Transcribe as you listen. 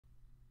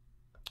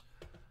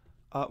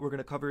We're going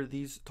to cover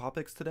these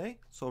topics today.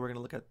 So we're going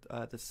to look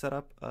at the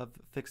setup of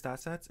fixed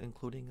assets,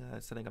 including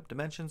setting up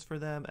dimensions for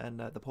them and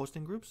the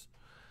posting groups.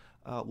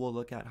 We'll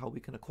look at how we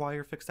can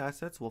acquire fixed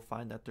assets. We'll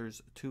find that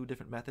there's two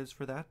different methods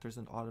for that. There's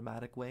an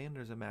automatic way and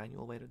there's a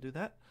manual way to do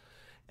that.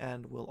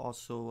 And we'll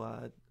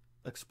also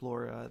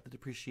explore the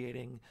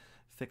depreciating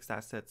fixed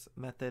assets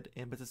method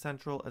in Business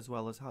Central, as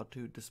well as how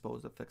to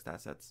dispose of fixed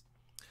assets.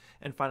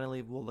 And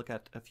finally, we'll look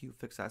at a few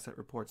fixed asset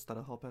reports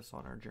that'll help us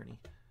on our journey.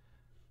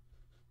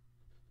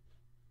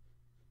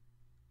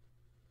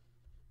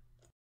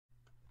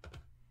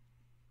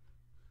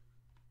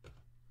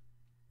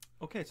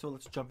 Okay, so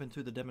let's jump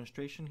into the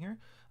demonstration here.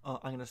 I'm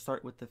going to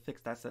start with the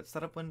fixed asset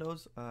setup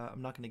windows.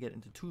 I'm not going to get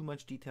into too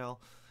much detail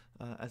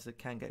as it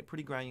can get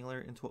pretty granular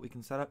into what we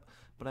can set up,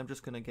 but I'm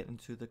just going to get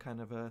into the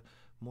kind of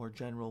more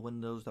general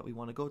windows that we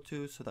want to go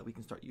to so that we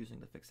can start using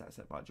the fixed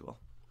asset module.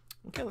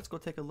 Okay, let's go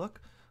take a look.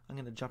 I'm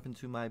going to jump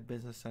into my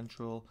Business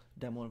Central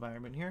demo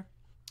environment here,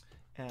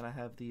 and I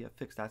have the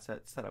fixed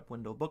asset setup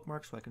window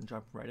bookmark so I can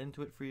jump right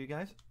into it for you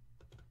guys.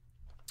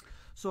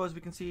 So as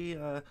we can see,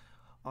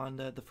 on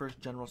the first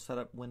general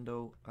setup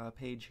window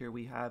page here,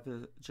 we have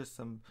just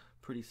some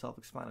pretty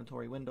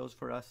self-explanatory windows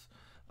for us.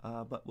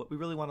 But what we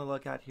really want to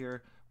look at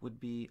here would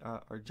be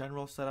our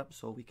general setup,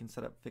 so we can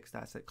set up fixed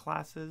asset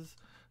classes.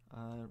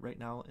 Right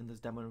now in this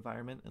demo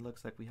environment, it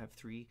looks like we have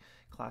 3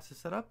 classes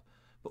set up,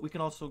 but we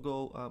can also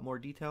go more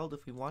detailed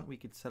if we want. We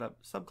could set up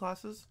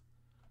subclasses.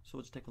 So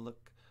let's take a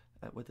look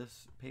at what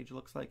this page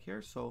looks like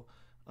here. So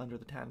under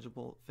the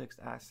tangible fixed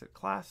asset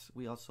class,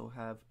 we also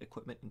have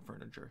equipment and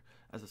furniture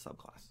as a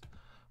subclass.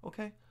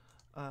 Okay,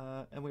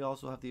 and we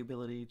also have the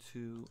ability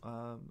to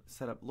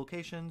set up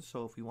locations.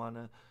 So if we want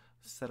to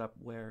set up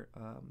where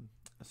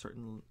a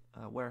certain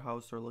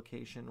warehouse or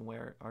location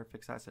where our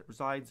fixed asset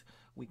resides,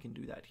 we can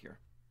do that here.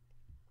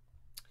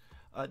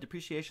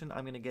 Depreciation,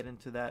 I'm going to get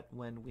into that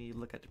when we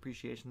look at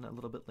depreciation a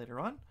little bit later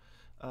on.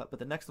 But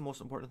the next and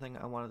most important thing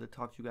I wanted to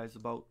talk to you guys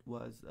about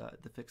was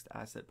the fixed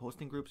asset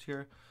posting groups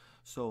here.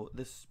 So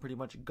this pretty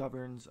much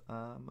governs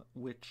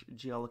which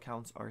GL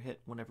accounts are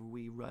hit whenever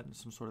we run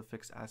some sort of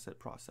fixed asset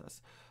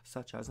process,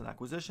 such as an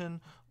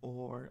acquisition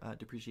or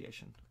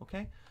depreciation.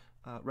 Okay.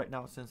 Right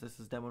now, since this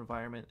is demo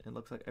environment, it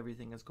looks like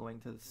everything is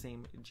going to the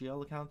same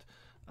GL account.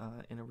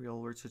 In a real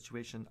world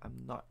situation,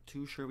 I'm not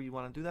too sure we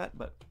want to do that,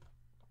 but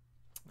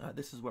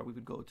this is where we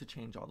would go to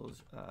change all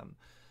those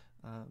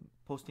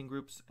posting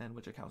groups and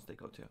which accounts they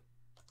go to.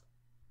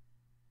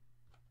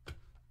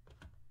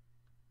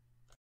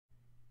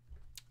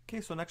 Okay,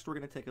 so next we're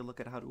going to take a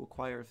look at how to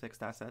acquire a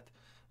fixed asset.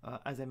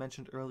 As I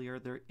mentioned earlier,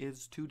 there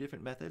is 2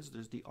 different methods.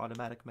 There's the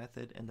automatic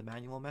method and the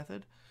manual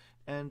method,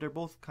 and they're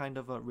both kind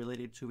of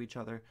related to each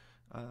other.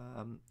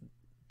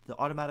 The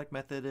automatic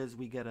method is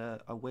we get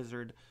a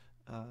wizard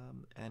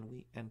and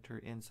we enter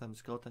in some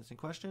skill testing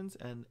questions,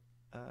 and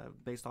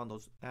based on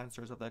those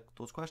answers of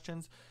those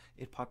questions,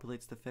 it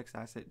populates the fixed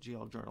asset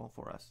GL journal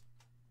for us.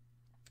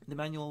 The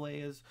manual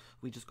way is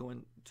we just go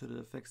into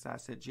the fixed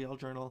asset GL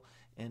journal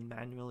and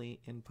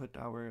manually input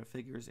our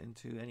figures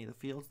into any of the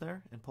fields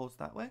there and post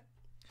that way.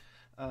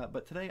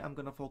 But today I'm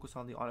going to focus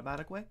on the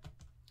automatic way.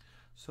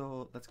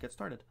 So let's get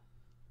started.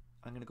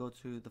 I'm going to go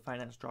to the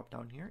finance drop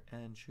down here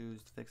and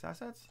choose fixed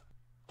assets.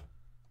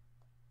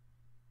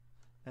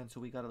 And so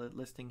we got a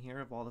listing here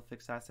of all the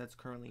fixed assets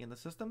currently in the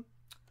system.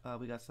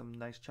 We got some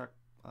nice check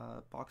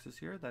boxes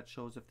here that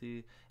shows if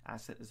the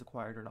asset is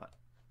acquired or not.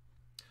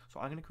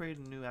 So I'm going to create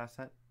a new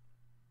asset.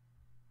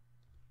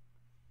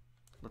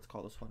 Let's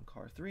call this one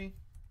car 3.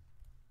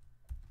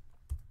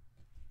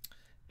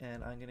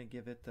 And I'm going to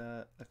give it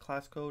a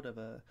class code of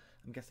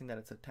I'm guessing that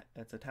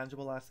it's a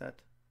tangible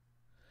asset,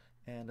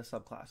 and a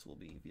subclass will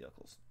be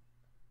vehicles.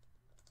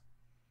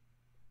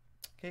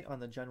 Okay,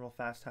 on the general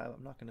fast tab,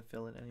 I'm not going to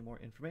fill in any more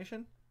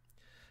information.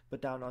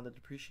 But down on the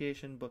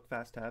depreciation book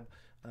fast tab,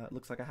 it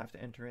looks like I have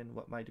to enter in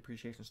what my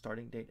depreciation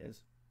starting date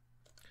is.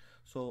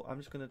 So I'm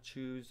just going to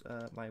choose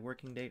my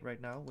working date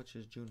right now, which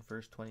is June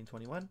 1st,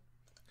 2021.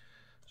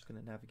 Just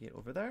going to navigate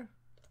over there.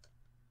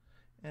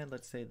 And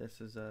let's say this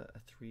is a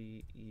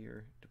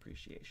 3-year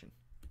depreciation.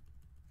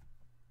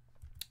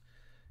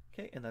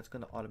 Okay, and that's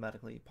going to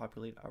automatically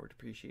populate our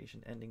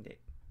depreciation ending date.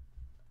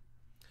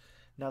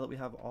 Now that we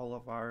have all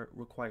of our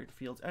required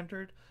fields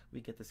entered,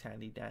 we get this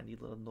handy dandy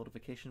little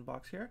notification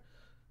box here,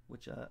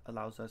 which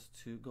allows us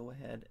to go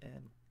ahead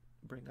and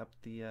bring up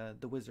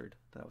the wizard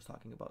that I was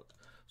talking about.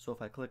 So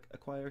if I click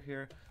acquire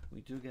here,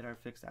 we do get our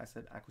fixed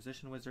asset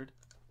acquisition wizard.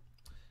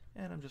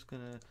 And I'm just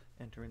going to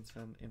enter in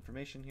some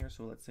information here.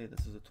 So let's say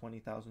this is a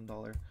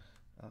 $20,000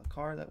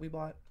 car that we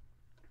bought.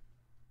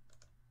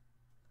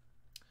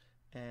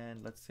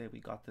 And let's say we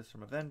got this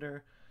from a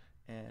vendor,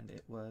 and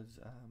it was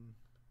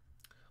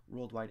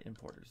Worldwide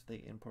Importers.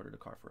 They imported a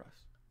car for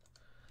us.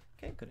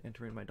 Okay, I'm going to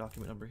enter in my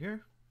document number here.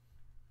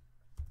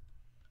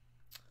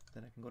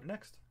 Then I can go to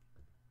next.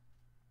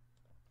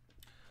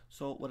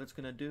 So what it's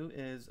going to do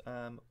is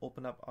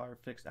open up our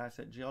fixed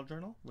asset GL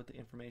journal with the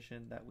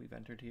information that we've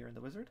entered here in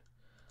the wizard.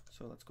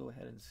 So let's go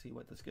ahead and see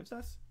what this gives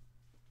us.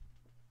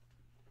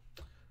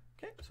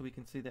 Okay, so we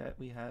can see that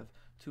we have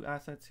two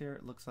assets here.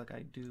 It looks like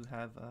I do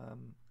have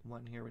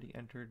one here already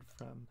entered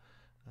from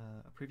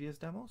a previous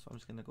demo, so I'm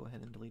just going to go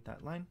ahead and delete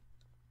that line.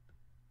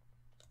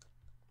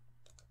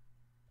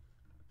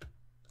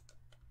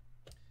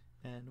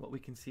 And what we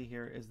can see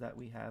here is that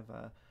we have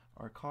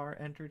our car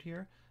entered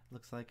here.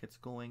 Looks like it's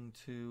going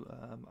to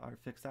our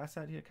fixed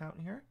asset account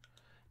here,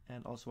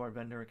 and also our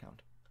vendor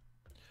account.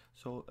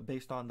 So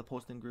based on the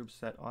posting group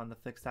set on the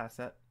fixed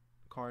asset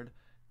card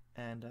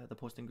and the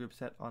posting group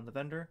set on the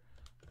vendor,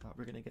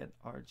 we're going to get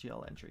our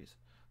GL entries.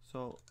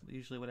 So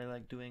usually what I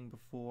like doing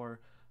before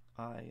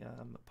I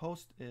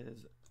post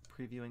is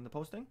previewing the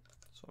posting.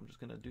 So I'm just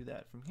going to do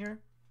that from here.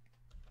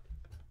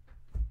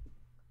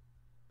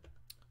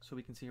 So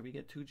we can see here we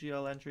get 2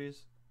 GL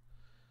entries,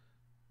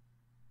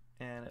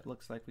 and it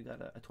looks like we got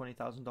a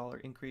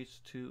 $20,000 increase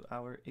to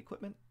our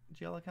equipment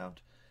GL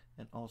account,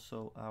 and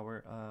also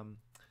our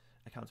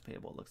accounts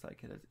payable looks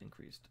like it has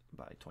increased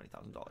by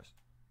 $20,000.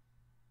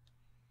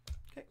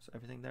 Okay, so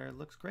everything there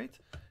looks great,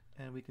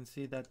 and we can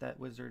see that that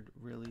wizard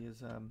really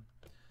is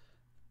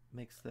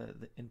makes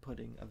the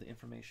inputting of the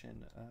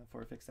information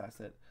for a fixed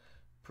asset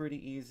pretty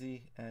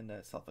easy and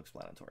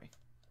self-explanatory.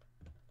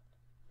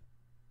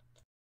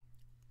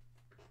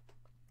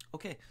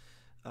 Okay,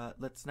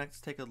 let's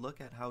next take a look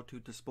at how to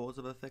dispose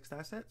of a fixed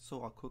asset.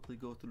 So I'll quickly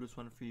go through this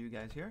one for you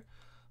guys here.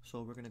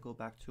 So we're going to go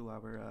back to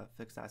our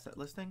fixed asset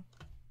listing,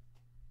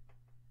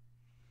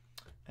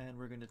 and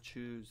we're going to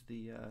choose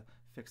the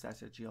fixed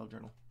asset GL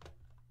journal.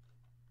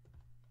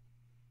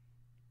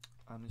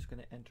 I'm just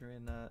going to enter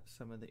in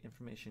some of the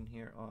information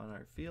here on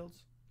our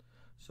fields.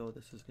 So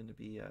this is going to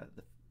be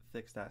the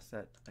fixed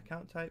asset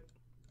account type,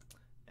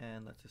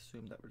 and let's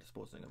assume that we're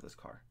disposing of this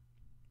car.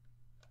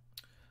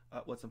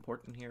 What's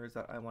important here is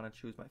that I want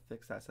to choose my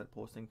fixed asset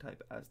posting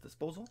type as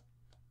disposal.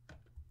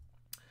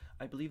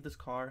 I believe this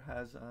car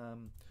has a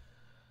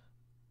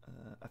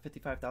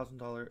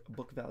 $55,000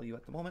 book value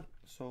at the moment,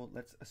 so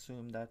let's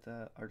assume that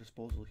our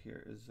disposal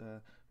here is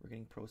we're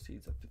getting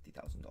proceeds of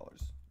 $50,000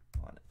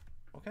 on it.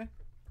 Okay.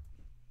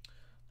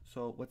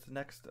 So what's the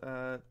next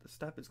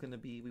step is going to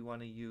be, we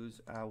want to use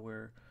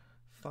our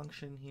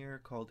function here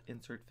called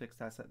insert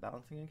fixed asset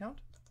balancing account.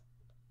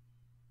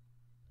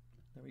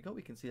 There we go.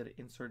 We can see that it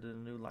inserted a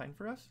new line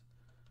for us,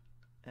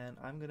 and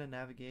I'm going to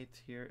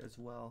navigate here as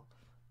well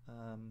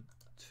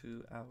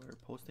to our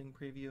posting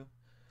preview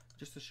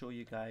just to show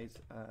you guys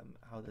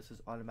how this is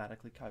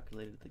automatically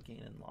calculated the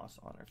gain and loss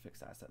on our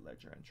fixed asset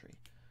ledger entry.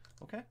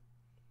 Okay,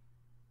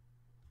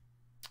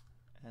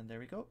 and there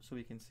we go. So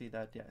we can see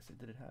that yes, it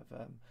did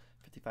have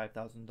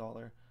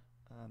 $55,000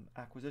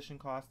 acquisition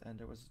cost, and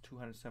there was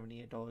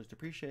 $278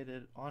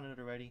 depreciated on it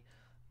already.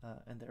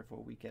 And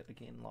therefore we get a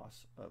gain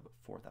loss of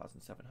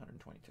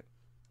 $4,722.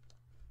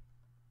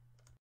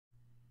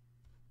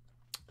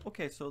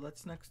 Okay, so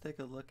let's next take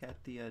a look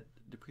at the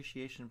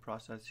depreciation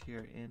process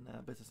here in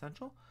Business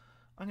Central.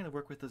 I'm going to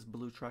work with this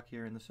blue truck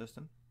here in the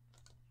system.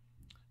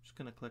 Just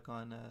going to click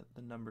on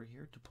the number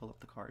here to pull up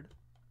the card.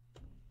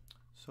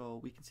 So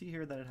we can see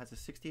here that it has a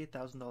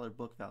 $68,000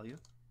 book value.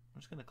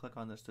 I'm just going to click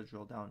on this to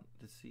drill down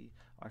to see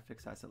our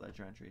fixed asset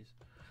ledger entries.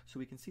 So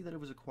we can see that it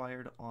was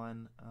acquired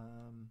on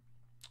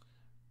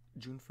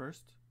June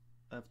 1st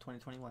of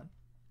 2021,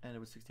 and it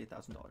was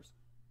 $68,000.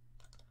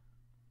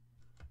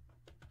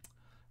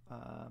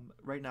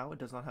 Right now it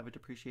does not have a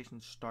depreciation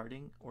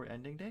starting or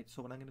ending date,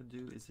 so what I'm going to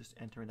do is just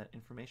enter in that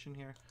information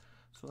here.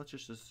 So let's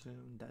just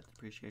assume that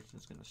depreciation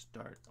is going to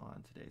start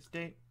on today's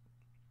date,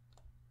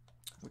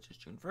 which is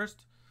June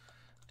 1st,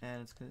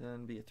 and it's going to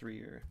be a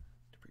 3-year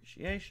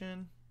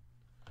depreciation.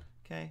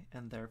 Okay,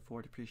 and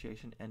therefore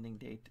depreciation ending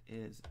date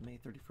is May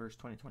 31st,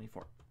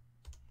 2024.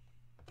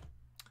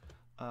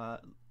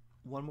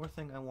 One more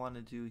thing I want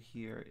to do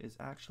here is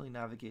actually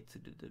navigate to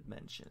the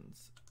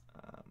dimensions,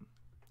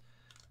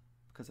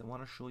 because I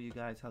want to show you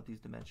guys how these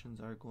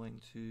dimensions are going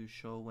to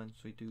show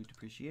once we do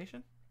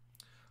depreciation.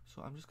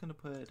 So I'm just going to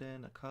put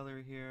in a color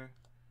here,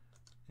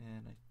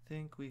 and I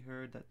think we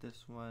heard that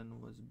this one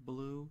was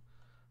blue.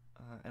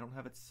 I don't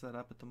have it set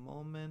up at the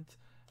moment.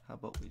 How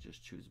about we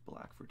just choose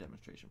black for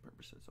demonstration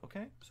purposes?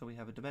 Okay, so we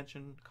have a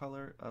dimension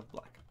color of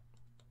black.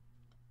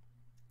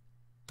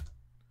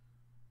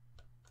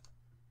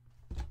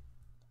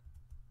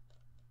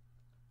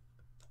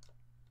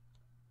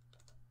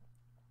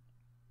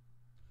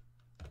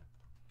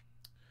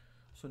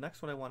 So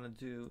next what I want to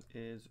do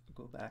is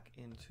go back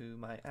into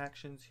my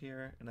actions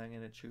here, and I'm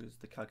going to choose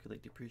the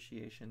calculate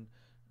depreciation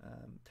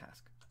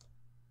task.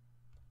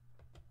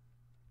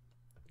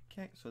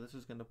 Okay, so this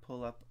is going to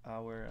pull up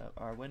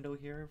our window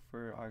here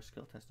for our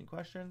skill testing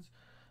questions.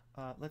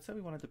 Let's say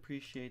we want to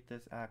depreciate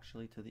this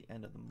actually to the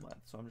end of the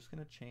month. So I'm just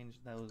going to change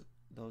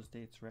those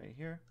dates right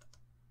here.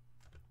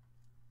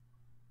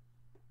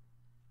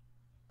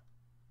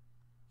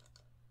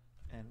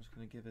 And I'm just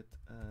going to give it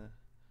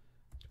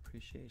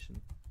depreciation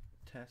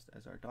test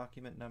as our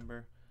document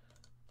number,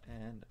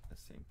 and the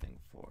same thing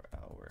for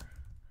our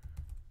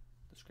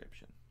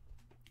description.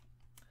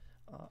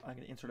 I'm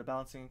going to insert a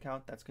balancing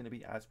account that's going to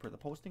be as per the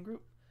posting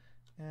group,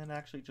 and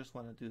actually just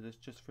want to do this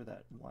just for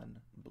that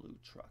one blue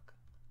truck.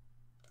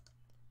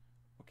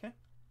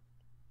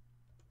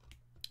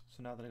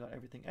 So now that I got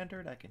everything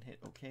entered, I can hit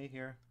OK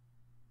here.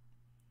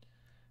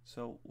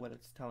 So what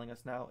it's telling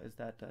us now is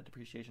that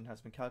depreciation has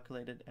been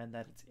calculated and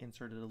that it's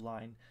inserted a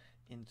line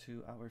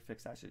into our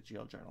fixed asset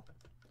GL journal.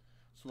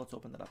 So let's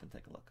open that up and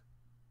take a look.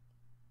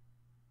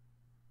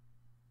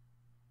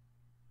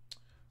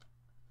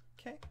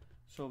 Okay,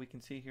 so we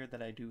can see here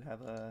that I do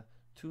have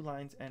 2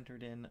 lines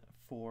entered in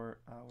for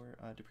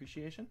our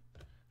depreciation.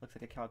 Looks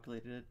like I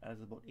calculated it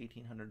as about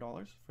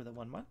 $1,800 for the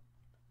 1 month.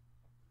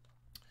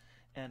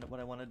 And what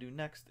I want to do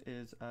next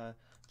is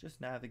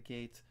just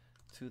navigate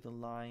to the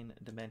line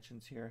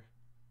dimensions here,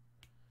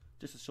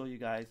 just to show you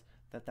guys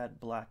that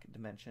that black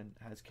dimension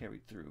has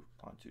carried through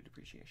onto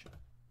depreciation.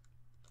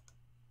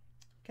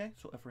 Okay,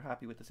 so if we're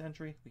happy with this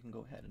entry, we can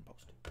go ahead and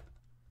post.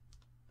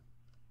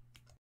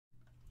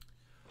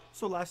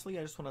 So lastly,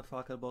 I just want to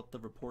talk about the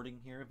reporting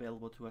here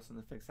available to us in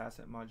the fixed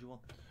asset module.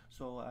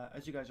 So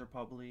as you guys are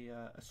probably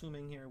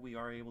assuming here, we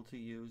are able to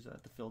use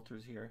the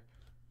filters here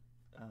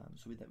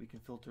so that we can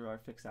filter our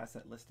fixed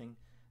asset listing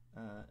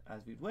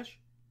as we'd wish.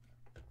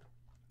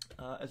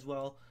 As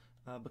well,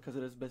 because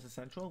it is Business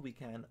Central, we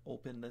can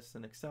open this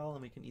in Excel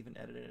and we can even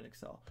edit it in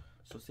Excel.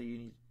 So say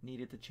you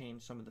needed to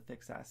change some of the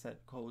fixed asset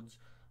codes,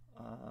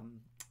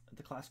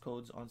 the class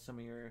codes on some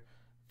of your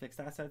fixed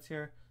assets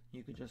here,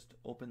 you could just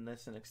open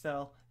this in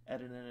Excel,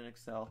 edit it in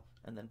Excel,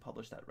 and then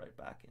publish that right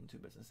back into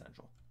Business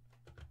Central.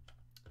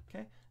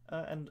 Okay,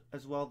 and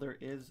as well there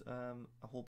is a whole